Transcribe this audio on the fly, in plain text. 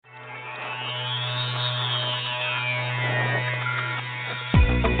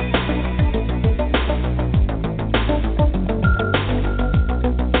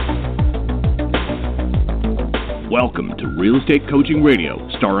Real Estate Coaching Radio,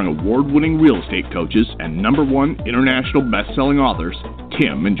 starring award-winning real estate coaches and #1 international best-selling authors,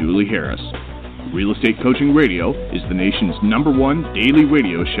 Tim and Julie Harris. Real Estate Coaching Radio is the nation's #1 daily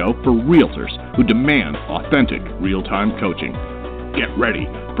radio show for realtors who demand authentic, real-time coaching. Get ready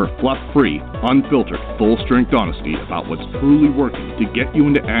for fluff-free, unfiltered, full-strength honesty about what's truly working to get you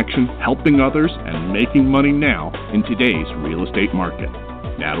into action, helping others, and making money now in today's real estate market.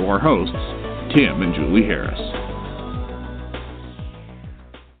 Now to our hosts, Tim and Julie Harris.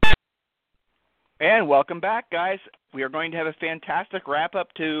 And welcome back, guys. We are going to have a fantastic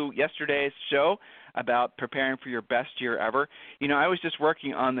wrap-up to yesterday's show about preparing for your best year ever. You know, I was just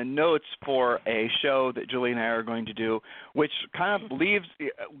working on the notes for a show that Julie and I are going to do, which kind of leaves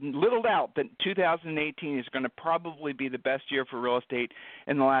little doubt that 2018 is going to probably be the best year for real estate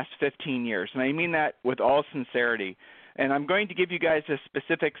in the last 15 years. And I mean that with all sincerity. And I'm going to give you guys the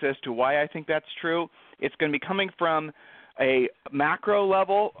specifics as to why I think that's true. It's going to be coming from a macro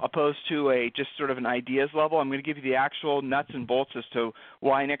level opposed to a just sort of an ideas level. I'm going to give you the actual nuts and bolts as to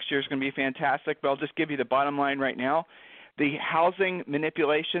why next year is going to be fantastic, but I'll just give you the bottom line right now. The housing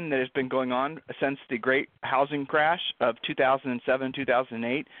manipulation that has been going on since the great housing crash of 2007,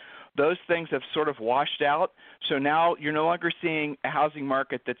 2008, those things have sort of washed out. So now you're no longer seeing a housing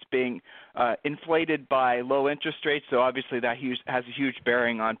market that's being inflated by low interest rates. So obviously that has a huge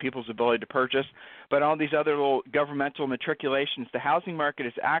bearing on people's ability to purchase. But all these other little governmental matriculations, the housing market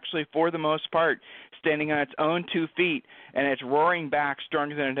is actually, for the most part, standing on its own 2 feet, and it's roaring back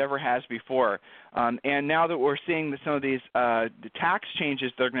stronger than it ever has before. And now that we're seeing some of these the tax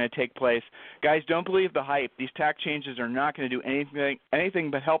changes that are going to take place, guys, don't believe the hype. These tax changes are not going to do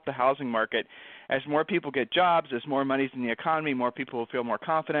anything but help the housing market. As more people get jobs, as more money's in the economy, more people will feel more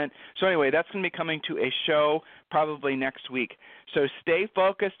confident. So anyway, that's going to be coming to a show probably next week. So stay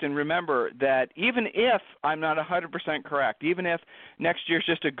focused and remember that even if I'm not 100% correct, even if next year's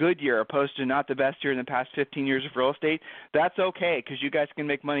just a good year opposed to not the best year in the past 15 years of real estate, that's okay because you guys can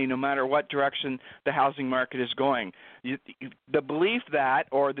make money no matter what direction the housing market is going. The belief that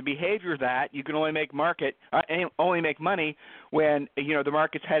or the behavior that you can only make money when the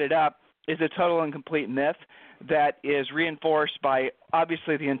market's headed up is a total and complete myth that is reinforced by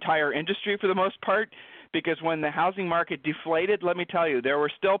obviously the entire industry for the most part, because when the housing market deflated, let me tell you, there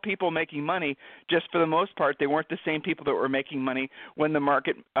were still people making money. Just for the most part, they weren't the same people that were making money when the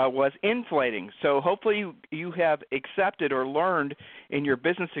market was inflating. So hopefully you have accepted or learned in your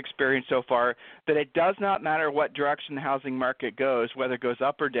business experience so far that it does not matter what direction the housing market goes, whether it goes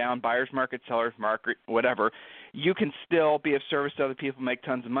up or down, buyer's market, seller's market, whatever. You can still be of service to other people, make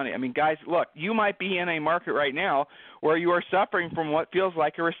tons of money. I mean, guys, look, you might be in a market right now where you are suffering from what feels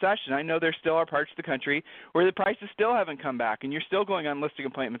like a recession. I know there still are parts of the country where the prices still haven't come back, and you're still going on listing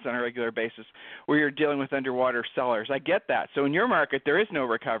appointments on a regular basis where you're dealing with underwater sellers. I get that. So in your market, there is no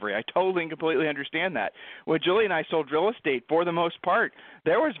recovery. I totally and completely understand that. When Julie and I sold real estate, for the most part,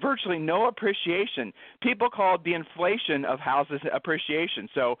 there was virtually no appreciation. People called the inflation of houses appreciation.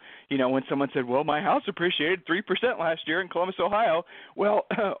 So, when someone said, well, my house appreciated 3% last year in Columbus, Ohio, well,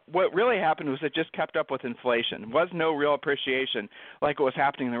 what really happened was it just kept up with inflation. There was no real appreciation like it was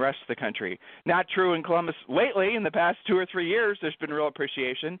happening in the rest of the country. Not true in Columbus lately. In the past 2 or 3 years, there's been real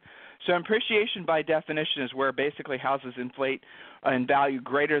appreciation. So appreciation by definition is where basically houses inflate in value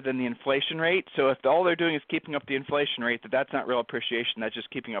greater than the inflation rate. So if all they're doing is keeping up the inflation rate, that's not real appreciation. That's just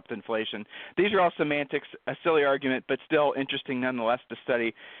keeping up the inflation. These are all semantics, a silly argument, but still interesting nonetheless to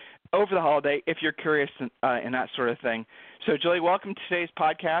study over the holiday if you're curious and that sort of thing. So, Julie, welcome to today's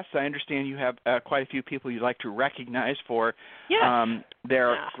podcast. I understand you have quite a few people you'd like to recognize for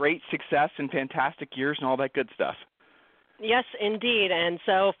their great success and fantastic years and all that good stuff. Yes, indeed. And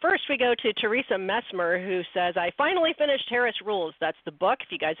so first we go to Teresa Messmer, who says, I finally finished Harris Rules. That's the book.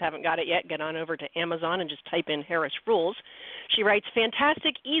 If you guys haven't got it yet, get on over to Amazon and just type in Harris Rules. She writes,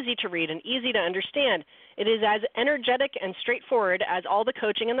 fantastic, easy to read, and easy to understand. It is as energetic and straightforward as all the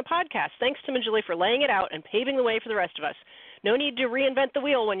coaching in the podcast. Thanks, Tim and Julie, for laying it out and paving the way for the rest of us. No need to reinvent the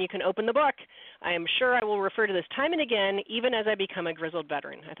wheel when you can open the book. I am sure I will refer to this time and again, even as I become a grizzled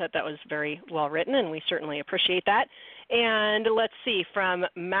veteran. I thought that was very well written, and we certainly appreciate that. And let's see, from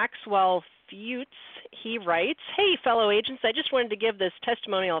Maxwell Fuchs, he writes, hey, fellow agents, I just wanted to give this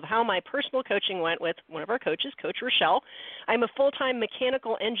testimonial of how my personal coaching went with one of our coaches, Coach Rochelle. I'm a full-time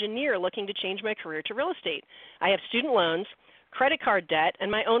mechanical engineer looking to change my career to real estate. I have student loans, credit card debt, and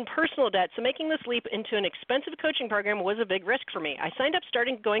my own personal debt, so making this leap into an expensive coaching program was a big risk for me. I signed up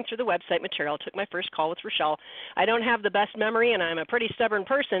starting going through the website material, took my first call with Rochelle. I don't have the best memory, and I'm a pretty stubborn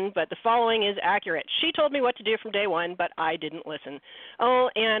person, but the following is accurate. She told me what to do from day one, but I didn't listen. Oh,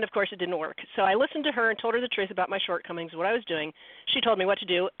 and of course it didn't work. So I listened to her and told her the truth about my shortcomings, what I was doing. She told me what to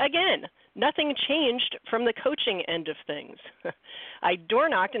do again. Nothing changed from the coaching end of things. I door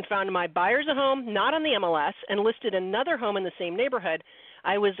knocked and found my buyers a home not on the MLS and listed another home in the same neighborhood.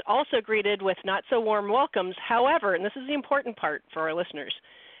 I was also greeted with not so warm welcomes. However, and this is the important part for our listeners,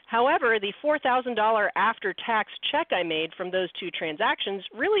 however, the $4,000 after-tax check I made from those two transactions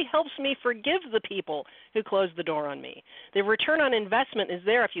really helps me forgive the people who closed the door on me. The return on investment is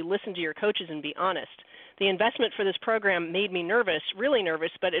there if you listen to your coaches and be honest. The investment for this program made me nervous, really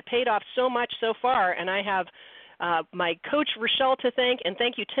nervous, but it paid off so much so far, and I have my coach Rochelle to thank, and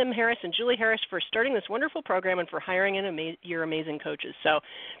thank you Tim Harris and Julie Harris for starting this wonderful program and for hiring your amazing coaches. So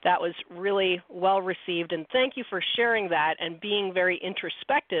that was really well received, and thank you for sharing that and being very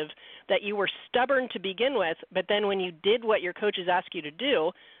introspective that you were stubborn to begin with, but then when you did what your coaches asked you to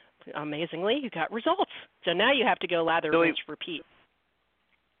do, amazingly, you got results. So now you have to go lather, rinse, repeat.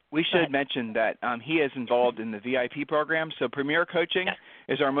 We should mention that he is involved in the VIP program. So Premier Coaching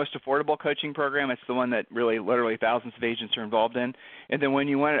is our most affordable coaching program. It's the one that really literally thousands of agents are involved in. And then when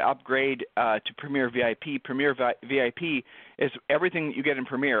you want to upgrade to Premier VIP is everything that you get in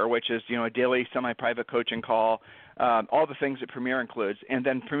Premier, which is, a daily semi-private coaching call, all the things that Premier includes. And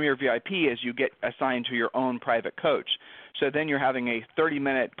then Premier VIP is you get assigned to your own private coach. So then you're having a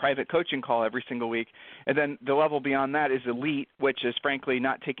 30-minute private coaching call every single week. And then the level beyond that is Elite, which is frankly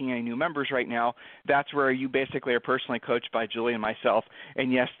not taking any new members right now. That's where you basically are personally coached by Julie and myself.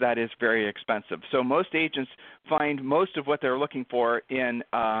 And yes, that is very expensive. So most agents find most of what they're looking for in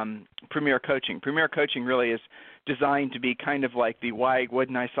Premier Coaching. Premier Coaching really is designed to be kind of like the why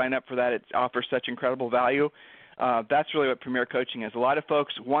wouldn't I sign up for that? It offers such incredible value. That's really what Premier Coaching is. A lot of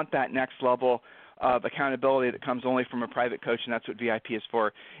folks want that next level of accountability that comes only from a private coach, and that's what VIP is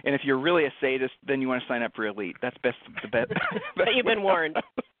for. And if you're really a sadist, then you want to sign up for Elite. That's the best. But you've been warned.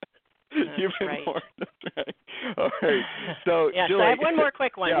 You've been warned. That's right. All right. So, yeah, Julie, so I have one more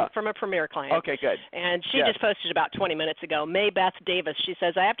quick one from a Premier client. Okay, good. And she just posted about 20 minutes ago. May Beth Davis. She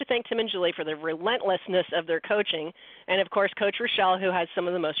says, I have to thank Tim and Julie for the relentlessness of their coaching, and of course Coach Rochelle, who has some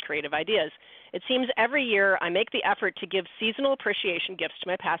of the most creative ideas. It seems every year I make the effort to give seasonal appreciation gifts to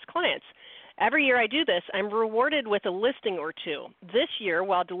my past clients. Every year I do this, I'm rewarded with a listing or two. This year,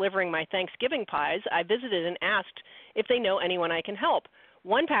 while delivering my Thanksgiving pies, I visited and asked if they know anyone I can help.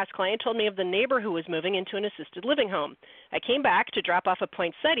 One past client told me of the neighbor who was moving into an assisted living home. I came back to drop off a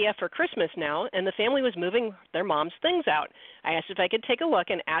poinsettia for Christmas now, and the family was moving their mom's things out. I asked if I could take a look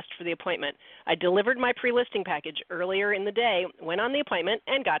and asked for the appointment. I delivered my pre-listing package earlier in the day, went on the appointment,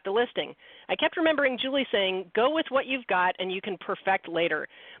 and got the listing. I kept remembering Julie saying, go with what you've got and you can perfect later.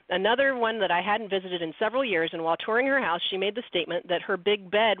 Another one that I hadn't visited in several years, and while touring her house, she made the statement that her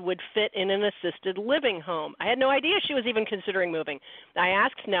big bed would fit in an assisted living home. I had no idea she was even considering moving. I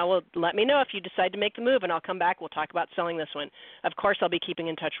asked, now, well, let me know if you decide to make the move, and I'll come back. We'll talk about selling this one. Of course, I'll be keeping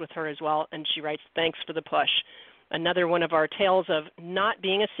in touch with her as well, and she writes, thanks for the push. Another one of our tales of not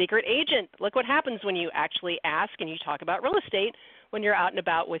being a secret agent. Look what happens when you actually ask and you talk about real estate when you're out and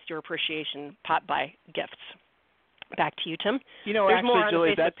about with your appreciation pot-buy gifts. Back to you, Tim. You know, There's actually, more on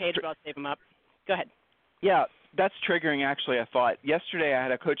Julie, the Facebook page, but I'll save them up. Go ahead. Yeah, that's triggering, actually, I thought. Yesterday I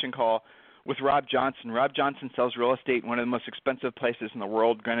had a coaching call with Rob Johnson. Rob Johnson sells real estate in one of the most expensive places in the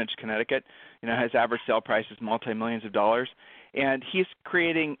world, Greenwich, Connecticut. His average sale price is multi-millions of dollars. And he's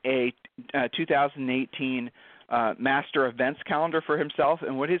creating a 2018 master events calendar for himself,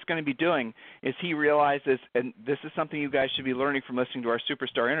 and what he's going to be doing is he realizes, and this is something you guys should be learning from listening to our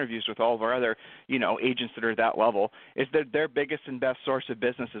superstar interviews with all of our other, agents that are at that level, is that their biggest and best source of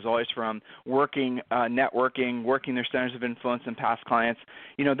business is always from working, networking, working their centers of influence and past clients.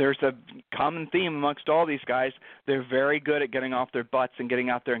 There's a common theme amongst all these guys. They're very good at getting off their butts and getting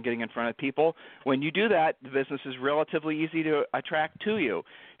out there and getting in front of people. When you do that, the business is relatively easy to attract to you.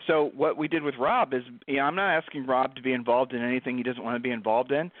 So what we did with Rob is, I'm not asking Rob to be involved in anything he doesn't want to be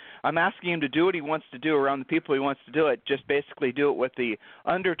involved in. I'm asking him to do what he wants to do around the people he wants to do it, just basically do it with the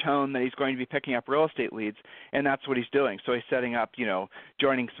undertone that he's going to be picking up real estate leads, and that's what he's doing. So he's setting up,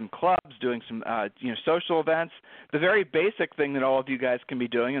 joining some clubs, doing some, social events. The very basic thing that all of you guys can be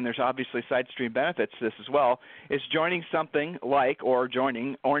doing, and there's obviously side stream benefits to this as well, is joining something or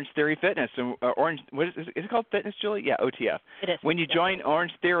joining Orange Theory Fitness. And what is it called, Fitness, Julie? Yeah, OTF. It is. When you join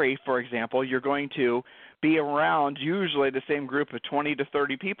Orange Theory, for example, you're going to be around usually the same group of 20 to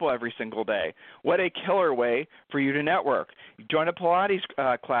 30 people every single day. What a killer way for you to network. Join a Pilates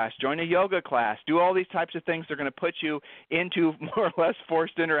class, join a yoga class, do all these types of things that are going to put you into more or less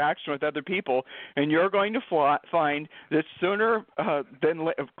forced interaction with other people, and you're going to find that sooner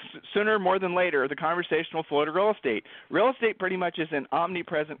more than later, the conversation will flow to real estate. Real estate pretty much is an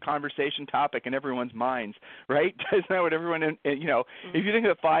omnipresent conversation topic in everyone's minds, right? Isn't that what everyone, if you think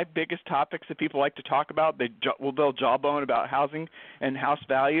of the 5 biggest topics that people like to talk about, they'll jawbone about housing and house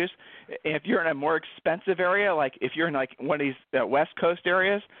values. If you're in a more expensive area, like if you're in like one of these West Coast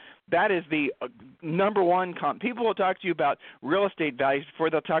areas, that is the number one people will talk to you about real estate values before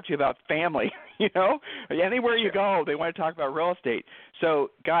they'll talk to you about family. Anywhere you go, they want to talk about real estate.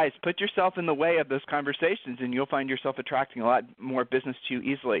 So, guys, put yourself in the way of those conversations, and you'll find yourself attracting a lot more business to you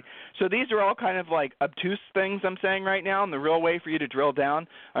easily. So these are all kind of like obtuse things I'm saying right now, and the real way for you to drill down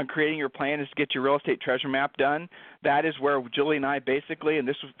on creating your plan is to get your real estate treasure map done. That is where Julie and I basically, and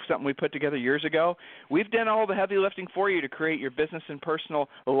this was something we put together years ago, we've done all the heavy lifting for you to create your business and personal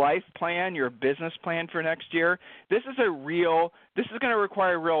life plan, your business plan for next year. This is going to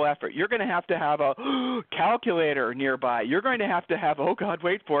require real effort. You're going to have a calculator nearby. You're going to have, oh God,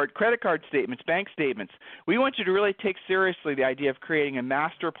 wait for it, credit card statements, bank statements. We want you to really take seriously the idea of creating a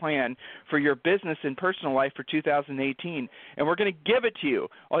master plan for your business and personal life for 2018, and we're going to give it to you.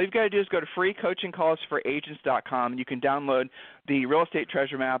 All you've got to do is go to freecoachingcallsforagents.com, and you can download the Real Estate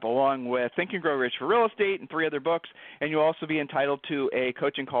Treasure Map along with Think and Grow Rich for Real Estate and 3 other books, and you'll also be entitled to a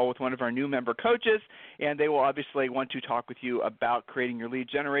coaching call with one of our new member coaches, and they will obviously want to talk with you about creating your lead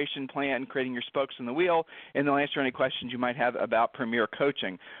generation plan, creating your spokes in the wheel, and they'll answer any questions you might have about Premier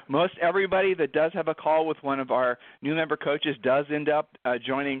Coaching. Most everybody that does have a call with one of our new member coaches does end up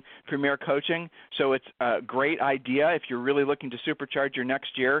joining Premier Coaching, so it's a great idea if you're really looking to supercharge your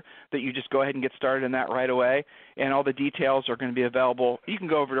next year that you just go ahead and get started in that right away, and all the details are going to be available. You can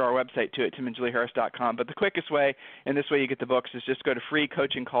go over to our website too at timandjulieharris.com, but the quickest way, and this way you get the books, is just go to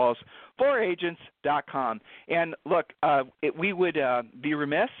freecoachingcallsforagents.com. And look, we would be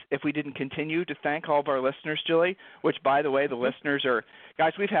remiss if we didn't continue to thank all of our listeners, Julie, which, by the way, the listeners are,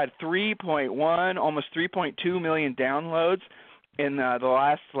 guys, we've had 3.1, almost 3.2 million downloads in the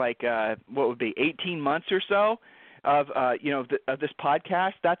last, 18 months or so of this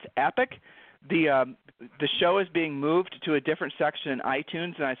podcast. That's epic. The show is being moved to a different section in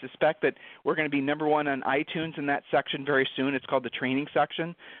iTunes, and I suspect that we're going to be number 1 on iTunes in that section very soon. It's called the training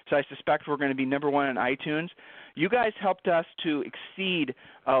section, so I suspect we're going to be number 1 on iTunes. You guys helped us to exceed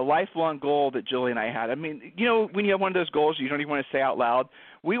a lifelong goal that Julie and I had. I mean, when you have one of those goals you don't even want to say out loud,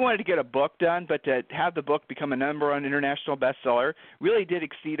 we wanted to get a book done, but to have the book become a #1 international bestseller really did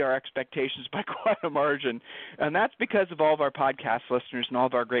exceed our expectations by quite a margin. And that's because of all of our podcast listeners and all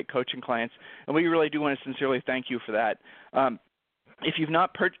of our great coaching clients, and we really do want to sincerely thank you for that. If you've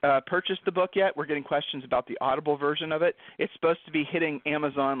not purchased the book yet, we're getting questions about the Audible version of it. It's supposed to be hitting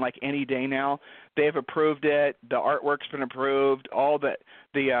Amazon like any day now. They've approved it. The artwork's been approved. All the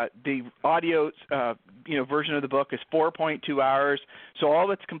audio version of the book is 4.2 hours. So all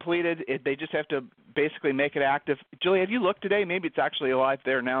that's completed, they just have to basically make it active. Julie, have you looked today? Maybe it's actually live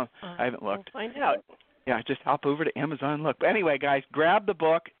there now. I haven't looked. We'll find out. Yeah, just hop over to Amazon and look. But anyway, guys, grab the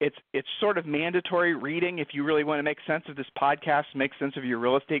book. It's sort of mandatory reading if you really want to make sense of this podcast, make sense of your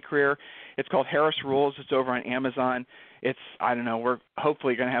real estate career. It's called Harris Rules. It's over on Amazon. We're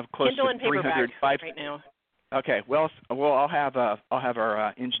hopefully going to have close Kindle to and paperback 305 right now. Okay, well, I'll have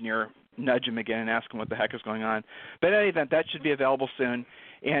our engineer nudge him again and ask him what the heck is going on. But in any event, that should be available soon.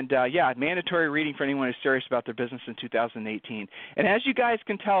 And, mandatory reading for anyone who's serious about their business in 2018. And as you guys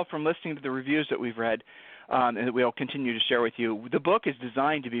can tell from listening to the reviews that we've read and that we'll continue to share with you, the book is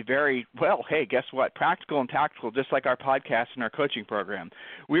designed to be very, guess what, practical and tactical, just like our podcast and our coaching program.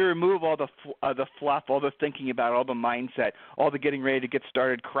 We remove all the fluff, all the thinking about, all the mindset, all the getting ready to get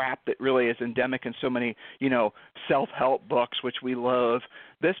started crap that really is endemic in so many, self-help books, which we love.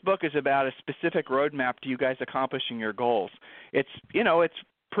 This book is about a specific roadmap to you guys accomplishing your goals. It's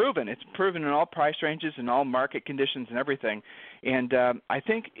proven. It's proven in all price ranges and all market conditions and everything. And I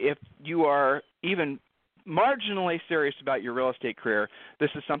think if you are even marginally serious about your real estate career, this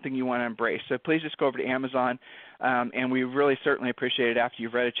is something you want to embrace. So please just go over to Amazon, and we really certainly appreciate it after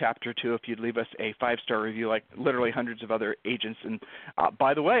you've read a chapter or two if you'd leave us a 5-star review like literally hundreds of other agents. And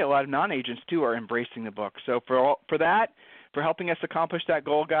by the way, a lot of non-agents too are embracing the book. So for helping us accomplish that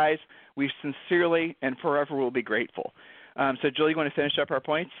goal, guys, we sincerely and forever will be grateful. So, Julie, you want to finish up our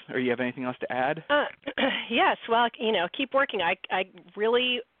points, or you have anything else to add? Yes. Well, keep working. I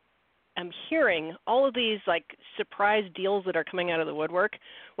really am hearing all of these like surprise deals that are coming out of the woodwork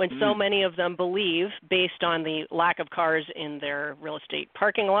when so many of them believe, based on the lack of cars in their real estate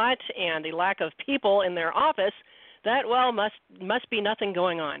parking lot and the lack of people in their office, that, well, must be nothing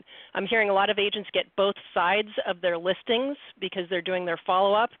going on. I'm hearing a lot of agents get both sides of their listings because they're doing their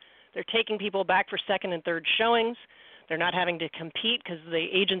follow-up. They're taking people back for second and third showings. They're not having to compete because the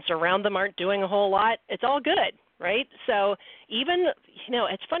agents around them aren't doing a whole lot. It's all good, right? So even,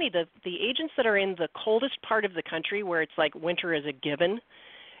 it's funny, the agents that are in the coldest part of the country where it's like winter is a given,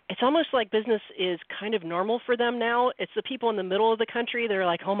 it's almost like business is kind of normal for them now. It's the people in the middle of the country. They're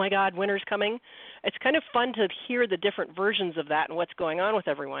like, oh, my God, winter's coming. It's kind of fun to hear the different versions of that and what's going on with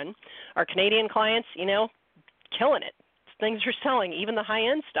everyone. Our Canadian clients, killing it. Things are selling, even the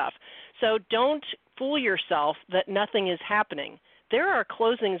high-end stuff. So don't fool yourself that nothing is happening. There are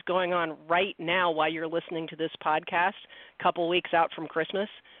closings going on right now while you're listening to this podcast, a couple weeks out from Christmas.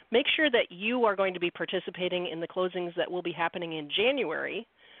 Make sure that you are going to be participating in the closings that will be happening in January,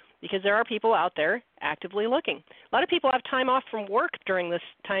 because there are people out there actively looking. A lot of people have time off from work during this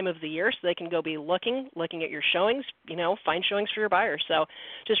time of the year, so they can go be looking at your showings, find showings for your buyers. So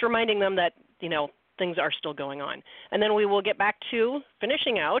just reminding them that, things are still going on. And then we will get back to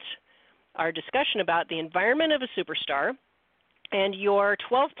finishing out our discussion about the environment of a superstar and your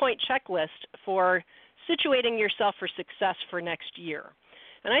 12-point checklist for situating yourself for success for next year.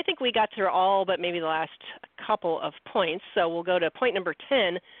 And I think we got through all but maybe the last couple of points. So we'll go to point number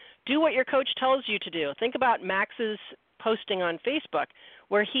 10. Do what your coach tells you to do. Think about Max's posting on Facebook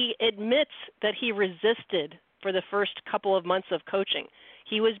where he admits that he resisted for the first couple of months of coaching.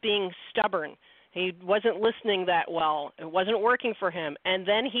 He was being stubborn. He wasn't listening that well. It wasn't working for him. And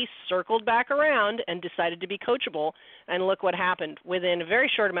then he circled back around and decided to be coachable, and look what happened. Within a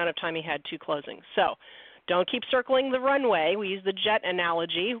very short amount of time, he had 2 closings. So don't keep circling the runway. We use the jet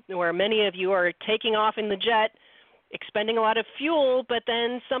analogy where many of you are taking off in the jet, expending a lot of fuel, but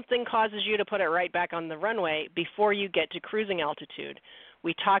then something causes you to put it right back on the runway before you get to cruising altitude.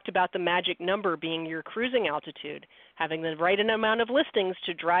 We talked about the magic number being your cruising altitude, having the right amount of listings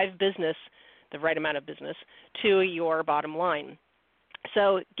to drive business, the right amount of business, to your bottom line.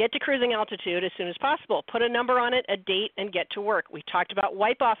 So get to cruising altitude as soon as possible. Put a number on it, a date, and get to work. We talked about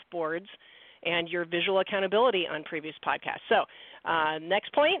wipe-off boards and your visual accountability on previous podcasts. So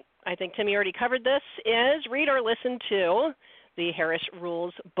next point, I think Timmy already covered this, is read or listen to the Harris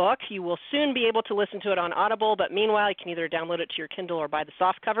Rules book. You will soon be able to listen to it on Audible, but meanwhile, you can either download it to your Kindle or buy the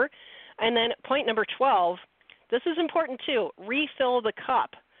soft cover. And then point number 12, this is important too, refill the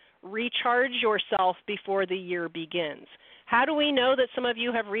cup. Recharge yourself before the year begins. How do we know that some of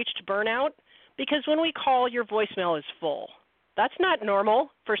you have reached burnout? Because when we call, your voicemail is full. That's not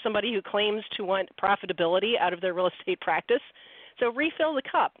normal for somebody who claims to want profitability out of their real estate practice. So refill the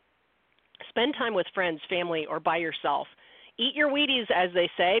cup. Spend time with friends, family, or by yourself. Eat your Wheaties, as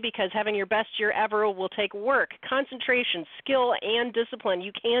they say, because having your best year ever will take work, concentration, skill, and discipline.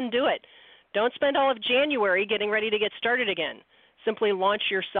 You can do it. Don't spend all of January getting ready to get started again. Simply launch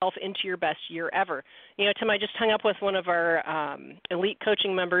yourself into your best year ever. Tim, I just hung up with one of our elite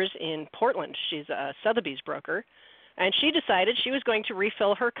coaching members in Portland. She's a Sotheby's broker, and she decided she was going to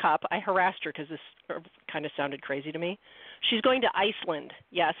refill her cup. I harassed her because this kind of sounded crazy to me. She's going to Iceland.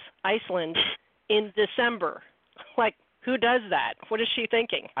 Yes, Iceland in December. Like, who does that? What is she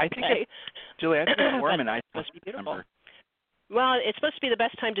thinking? I think Julie, I think it's warm in Iceland. Must be beautiful. Well, it's supposed to be the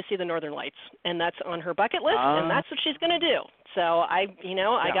best time to see the Northern Lights, and that's on her bucket list, and that's what she's going to do. So I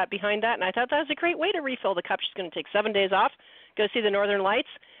got behind that, and I thought that was a great way to refill the cup. She's going to take 7 days off, go see the Northern Lights,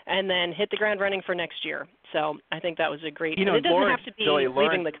 and then hit the ground running for next year. So I think that was a great. And it doesn't have to be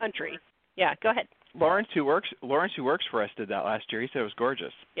leaving the country. Yeah, go ahead. Lawrence, who works for us, did that last year. He said it was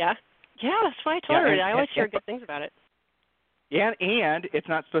gorgeous. Yeah, that's why I told her. I always hear good things about it. And it's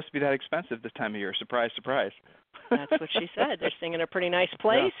not supposed to be that expensive this time of year. Surprise, surprise. That's what she said. They're staying in a pretty nice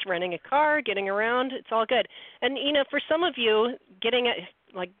place, renting a car, getting around. It's all good. And, for some of you,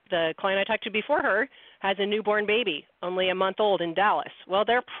 like the client I talked to before her, has a newborn baby, only a month old in Dallas. Well,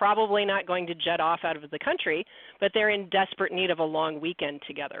 they're probably not going to jet off out of the country, but they're in desperate need of a long weekend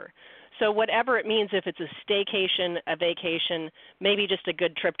together. So whatever it means, if it's a staycation, a vacation, maybe just a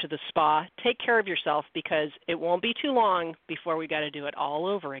good trip to the spa, take care of yourself because it won't be too long before we got to do it all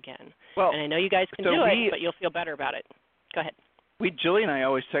over again. Well, and I know you guys can do it, but you'll feel better about it. Go ahead. Julie and I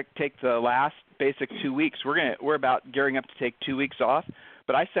always take the last basic 2 weeks. We're about gearing up to take 2 weeks off.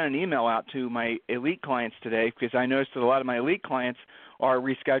 But I sent an email out to my elite clients today because I noticed that a lot of my elite clients are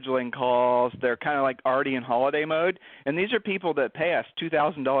rescheduling calls. They're kind of like already in holiday mode. And these are people that pay us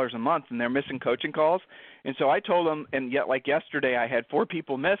 $2,000 a month, and they're missing coaching calls. And so I told them, and yet like yesterday I had 4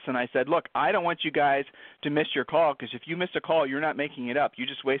 people miss, and I said, look, I don't want you guys to miss your call, because if you miss a call, you're not making it up. You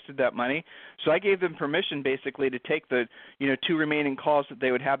just wasted that money. So I gave them permission basically to take the 2 remaining calls that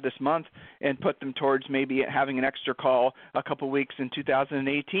they would have this month and put them towards maybe having an extra call a couple weeks in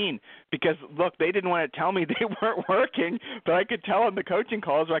 2018. Because look, they didn't want to tell me they weren't working, but I could tell on the coaching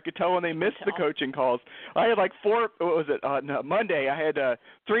calls, or I could tell when they missed the coaching calls. I had like 4. What was it? Monday, I had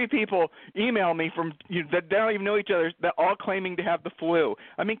 3 people email me from that they don't even know each other, that all claiming to have the flu.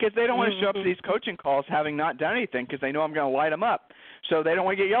 I mean, because they don't want to show up to these coaching calls having not done anything, because they know I'm going to light them up. So they don't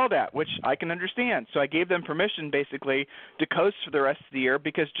want to get yelled at, which I can understand. So I gave them permission basically to coast for the rest of the year,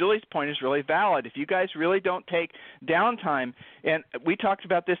 because Julie's point is really valid. If you guys really don't take downtime, and we talked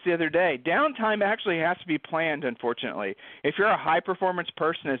about this the other day, downtime actually has to be planned, unfortunately. If you're a high-performance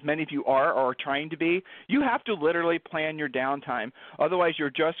person, as many of you are or are trying to be, you have to literally plan your downtime. Otherwise, you're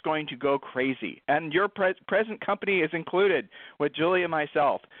just going to go crazy. And your present company is included with Julie and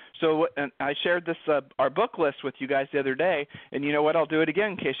myself. So and I shared this our book list with you guys the other day, and you know what? I'll do it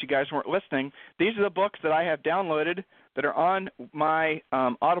again in case you guys weren't listening. These are the books that I have downloaded that are on my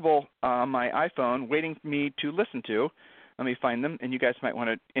Audible on my iPhone, waiting for me to listen to. Let me find them, and you guys might want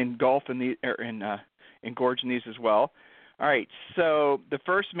to engulf in the engorge in these as well. All right. So The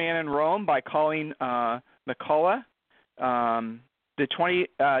First Man in Rome by Colleen McCullough. The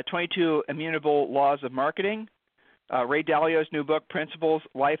 22 Immutable Laws of Marketing. Ray Dalio's new book, Principles,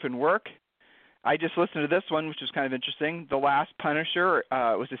 Life, and Work. I just listened to this one, which was kind of interesting. The Last Punisher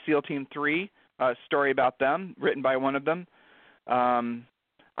was a SEAL Team 3 story about them, written by one of them.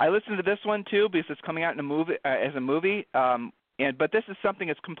 I listened to this one too because it's coming out in a movie as a movie. But this is something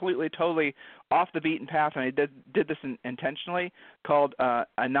that's completely, totally off the beaten path, and I did this intentionally, called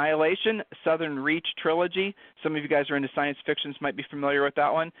Annihilation, Southern Reach Trilogy. Some of you guys are into science fiction, might be familiar with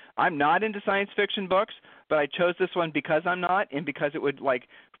that one. I'm not into science fiction books, but I chose this one because I'm not, and because it would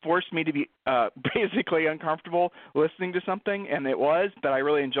force me to be basically uncomfortable listening to something, and it was, but I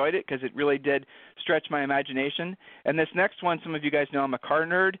really enjoyed it because it really did stretch my imagination. And this next one, some of you guys know I'm a car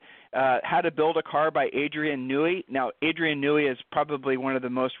nerd, How to Build a Car by Adrian Newey. Now, Adrian Newey is probably one of the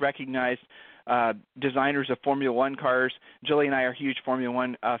most recognized designers of Formula One cars. Julie and I are huge Formula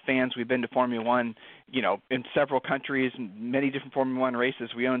One fans. We've been to Formula One, in several countries, many different Formula One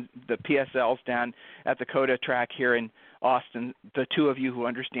races. We own the PSLs down at the COTA track here in Austin. The 2 of you who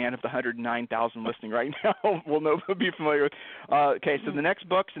understand, of the 109,000 listening right now, will be familiar with. Okay, so the next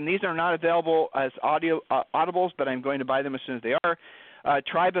books, and these are not available as audibles, but I'm going to buy them as soon as they are.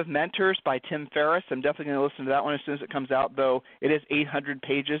 Tribe of Mentors by Tim Ferriss. I'm definitely going to listen to that one as soon as it comes out, though it is 800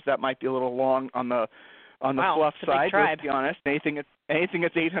 pages. That might be a little long on the fluff side, let's be honest. Anything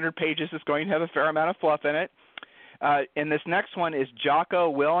that's 800 pages is going to have a fair amount of fluff in it. And this next one is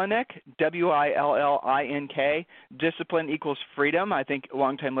Jocko Willink, Willink, Discipline Equals Freedom. I think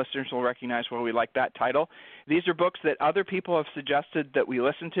longtime listeners will recognize why we like that title. These are books that other people have suggested that we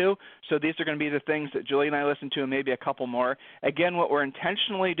listen to, so these are going to be the things that Julie and I listen to and maybe a couple more. Again, what we're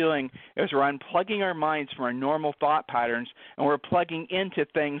intentionally doing is we're unplugging our minds from our normal thought patterns, and we're plugging into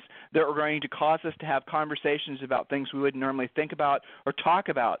things that are going to cause us to have conversations about things we wouldn't normally think about or talk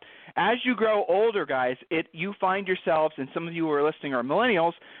about. As you grow older, guys, you find yourselves, and some of you who are listening are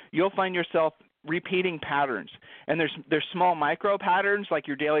millennials, you'll find yourself repeating patterns. And there's small micro patterns like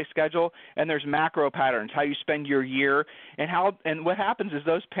your daily schedule, and there's macro patterns, how you spend your year, and what happens is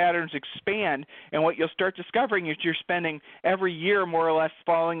those patterns expand, and what you'll start discovering is you're spending every year more or less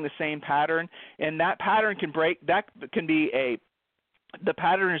following the same pattern, and that pattern the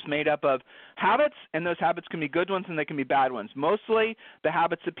pattern is made up of habits, and those habits can be good ones and they can be bad ones. Mostly the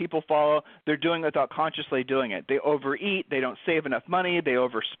habits that people follow, they're doing without consciously doing it. They overeat, they don't save enough money, they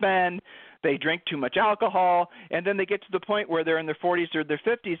overspend, they drink too much alcohol, and then they get to the point where they're in their 40s or their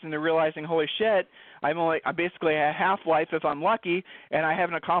 50s and they're realizing, holy shit, I'm basically a half-life if I'm lucky, and I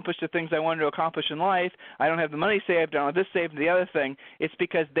haven't accomplished the things I wanted to accomplish in life. I don't have the money saved, I don't have this saved, and the other thing. It's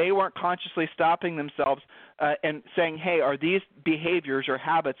because they weren't consciously stopping themselves and saying, hey, are these behaviors or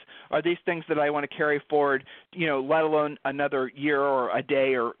habits, are these things that I want to carry forward, let alone another year or a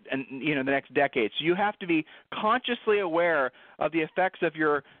day or the next decade. So you have to be consciously aware of the effects of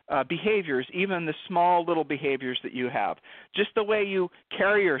your behaviors, even the small little behaviors that you have, just the way you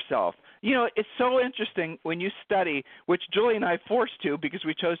carry yourself. It's so interesting when you study, which Julie and I forced to because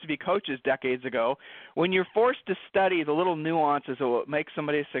we chose to be coaches decades ago. When you're forced to study the little nuances of what makes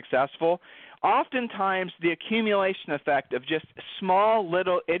somebody successful, oftentimes the accumulation effect of just small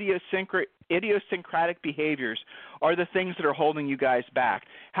little idiosyncratic behaviors are the things that are holding you guys back.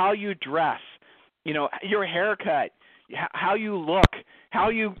 How you dress, your haircut, how you look, how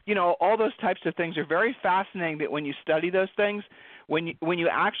you know, all those types of things are very fascinating. That when you study those things, when you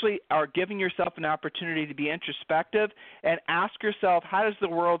actually are giving yourself an opportunity to be introspective and ask yourself, how does the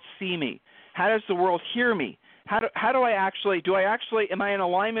world see me? How does the world hear me? How do I actually am I in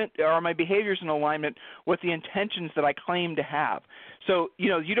alignment, or are my behaviors in alignment with the intentions that I claim to have? So, you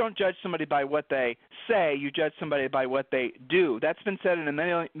know, you don't judge somebody by what they say, you judge somebody by what they do. That's been said in a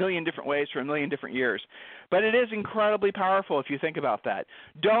million different ways for a million different years. But it is incredibly powerful if you think about that.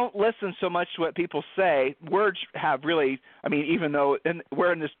 Don't listen so much to what people say. Words have really, I mean, even though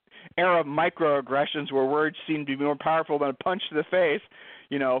we're in this era of microaggressions where words seem to be more powerful than a punch to the face,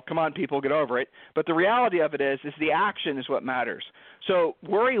 you know, come on, people, get over it. But the reality of it is the action is what matters. So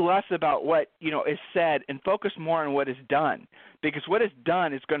worry less about what, you know, is said and focus more on what is done, because what is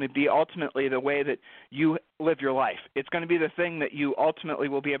done is going to be ultimately the way that you live your life. It's going to be the thing that you ultimately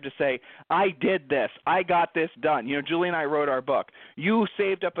will be able to say, I did this. I got this done. You know, Julie and I wrote our book. You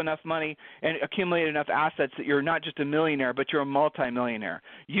saved up enough money and accumulated enough assets that you're not just a millionaire, but you're a multimillionaire.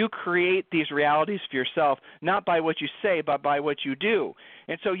 You create these realities for yourself, not by what you say, but by what you do.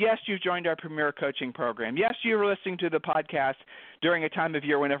 And so, yes, you joined our Premier Coaching Program. Yes, you were listening to the podcast during a time of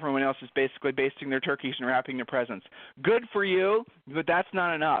year when everyone else is basically basting their turkeys and wrapping their presents. Good for you, but that's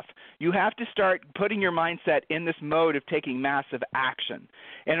not enough. You have to start putting your mindset in this mode of taking massive action.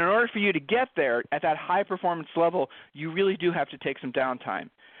 And in order for you to get there at that high performance level, you really do have to take some downtime.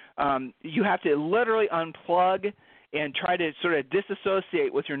 You have to literally unplug and try to sort of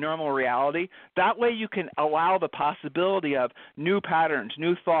disassociate with your normal reality. That way you can allow the possibility of new patterns,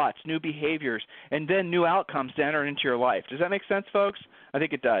 new thoughts, new behaviors, and then new outcomes to enter into your life. Does that make sense, folks? I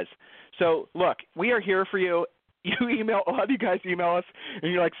think it does. So, look, we are here for you. A lot of you guys email us,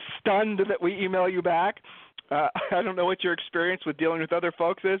 and you're like stunned that we email you back. I don't know what your experience with dealing with other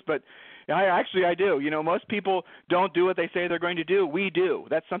folks is, but I do. You know, most people don't do what they say they're going to do. We do.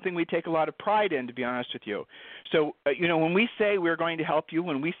 That's something we take a lot of pride in, to be honest with you. So, you know, when we say we're going to help you,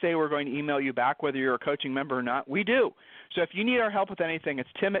 when we say we're going to email you back, whether you're a coaching member or not, we do. So if you need our help with anything, it's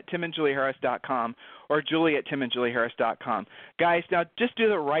tim@timandjulieharris.com or julie@timandjulieharris.com. Guys, now just do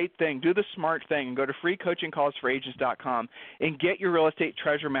the right thing. Do the smart thing and go to freecoachingcallsforagents.com and get your real estate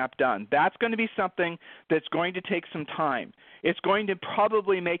treasure map done. That's going to be something that's going to take some time. It's going to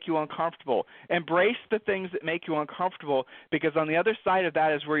probably make you uncomfortable. Embrace the things that make you uncomfortable, because on the other side of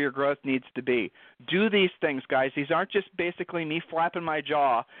that is where your growth needs to be. Do these things, guys. These aren't just basically me flapping my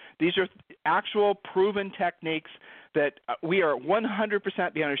jaw. These are actual proven techniques that we are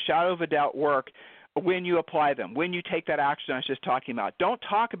 100% beyond a shadow of a doubt work when you apply them, when you take that action I was just talking about. Don't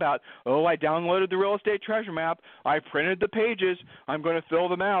talk about, oh, I downloaded the real estate treasure map, I printed the pages, I'm going to fill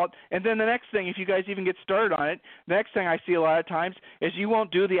them out, and then the next thing, if you guys even get started on it, the next thing I see a lot of times is you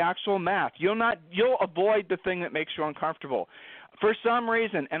won't do the actual math. You'll avoid the thing that makes you uncomfortable. For some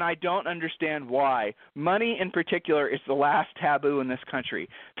reason, and I don't understand why, money in particular is the last taboo in this country.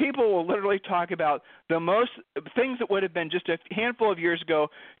 People will literally talk about the most things that would have been just a handful of years ago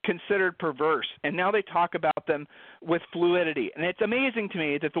considered perverse, and now they talk about them with fluidity. And it's amazing to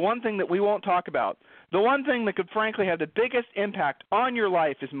me that the one thing that we won't talk about, the one thing that could frankly have the biggest impact on your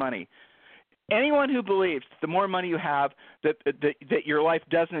life is money. Anyone who believes the more money you have, that your life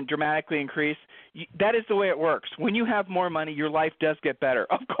doesn't dramatically increase, that is the way it works. When you have more money, your life does get better.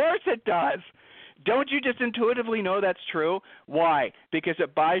 Of course it does. Don't you just intuitively know that's true? Why? Because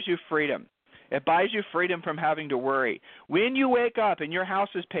it buys you freedom. It buys you freedom from having to worry. When you wake up and your house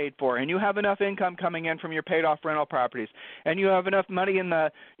is paid for and you have enough income coming in from your paid-off rental properties and you have enough money in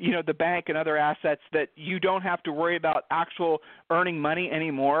the bank and other assets that you don't have to worry about actual earning money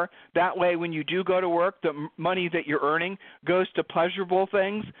anymore, that way when you do go to work, the money that you're earning goes to pleasurable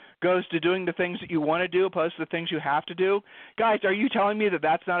things, goes to doing the things that you want to do opposed to the things you have to do. Guys, are you telling me that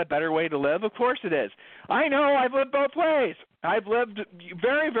that's not a better way to live? Of course it is. I know. I've lived both ways. I've lived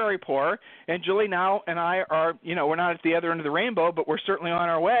very, very poor, and Julie now and I are, we're not at the other end of the rainbow, but we're certainly on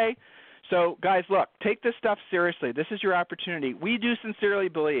our way. So, guys, look, take this stuff seriously. This is your opportunity. We do sincerely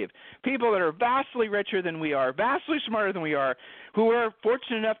believe people that are vastly richer than we are, vastly smarter than we are, who are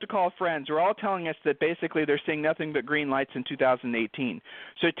fortunate enough to call friends, are all telling us that basically they're seeing nothing but green lights in 2018.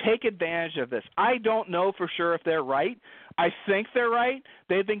 So take advantage of this. I don't know for sure if they're right. I think they're right.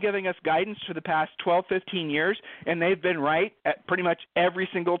 They've been giving us guidance for the past 12, 15 years, and they've been right at pretty much every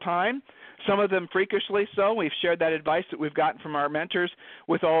single time. some of them freakishly so. We've shared that advice that we've gotten from our mentors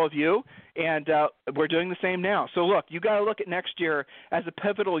with all of you, and we're doing the same now. So look, you got to look at next year as a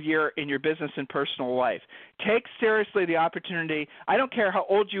pivotal year in your business and personal life. Take seriously the opportunity. I don't care how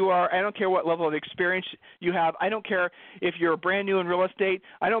old you are. I don't care what level of experience you have. I don't care if you're brand new in real estate.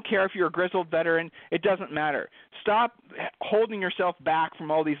 I don't care if you're a grizzled veteran. It doesn't matter. Stop holding yourself back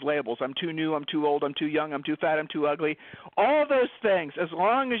from all these labels. I'm too new, I'm too old, I'm too young, I'm too fat, I'm too ugly. All those things, as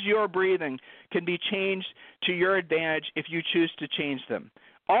long as you're breathing, can be changed to your advantage if you choose to change them.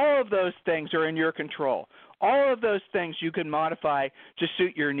 All of those things are in your control. All of those things you can modify to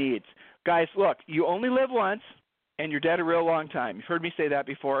suit your needs. Guys, look, you only live once, and you're dead a real long time. You've heard me say that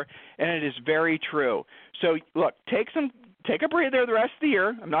before, and it is very true. So, look, take a breather the rest of the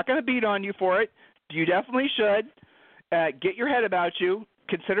year. I'm not going to beat on you for it. You definitely should. Get your head about you.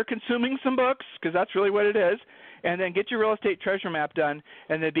 Consider consuming some books, because that's really what it is, and then get your real estate treasure map done,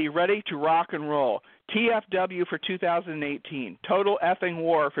 and then be ready to rock and roll. TFW for 2018. Total effing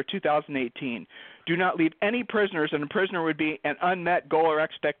war for 2018. Do not leave any prisoners, and a prisoner would be an unmet goal or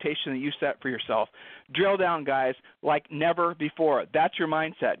expectation that you set for yourself. Drill down, guys, like never before. That's your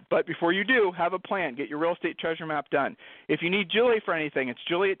mindset. But before you do, have a plan. Get your real estate treasure map done. If you need Julie for anything, it's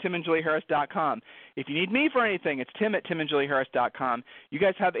Julie@TimandJulieHarris.com. If you need me for anything, it's Tim@TimandJulieHarris.com. You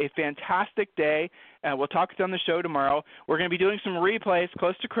guys have a fantastic day, and we'll talk on the show tomorrow. We're going to be doing some replays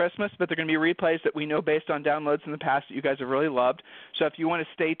close to Christmas, but they're going to be replays that we know based on downloads in the past that you guys have really loved. So if you want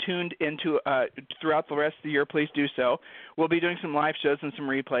to stay tuned into throughout the rest of the year, please do so. We'll be doing some live shows and some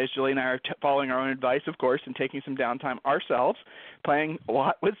replays. Julie and I are following our own advice, of course, and taking some downtime ourselves, playing a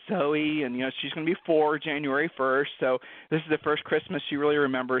lot with Zoe, and she's going to be 4 January 1st, so this is the first Christmas she really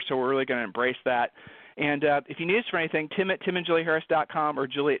remembers, so we're really going to embrace that. And if you need us for anything, Tim@TimandJulieHarris.com or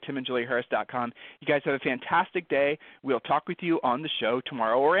Julie@TimandJulieHarris.com. You guys have a fantastic day. We'll talk with you on the show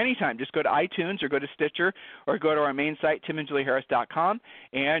tomorrow or anytime. Just go to iTunes or go to Stitcher or go to our main site, TimandJulieHarris.com,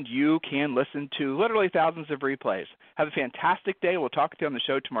 and you can listen to literally thousands of replays. Have a fantastic day. We'll talk with you on the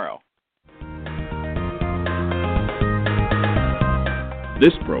show tomorrow.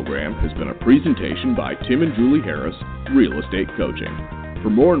 This program has been a presentation by Tim and Julie Harris, Real Estate Coaching. For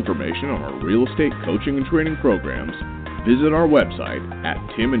more information on our real estate coaching and training programs, visit our website at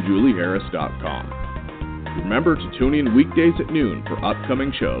timandjulieharris.com. Remember to tune in weekdays at noon for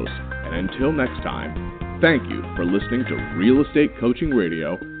upcoming shows, and until next time, thank you for listening to Real Estate Coaching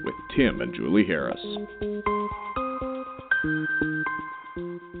Radio with Tim and Julie Harris.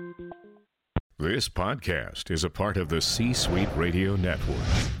 This podcast is a part of the C-Suite Radio Network.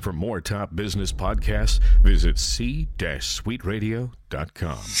 For more top business podcasts, visit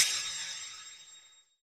c-suiteradio.com.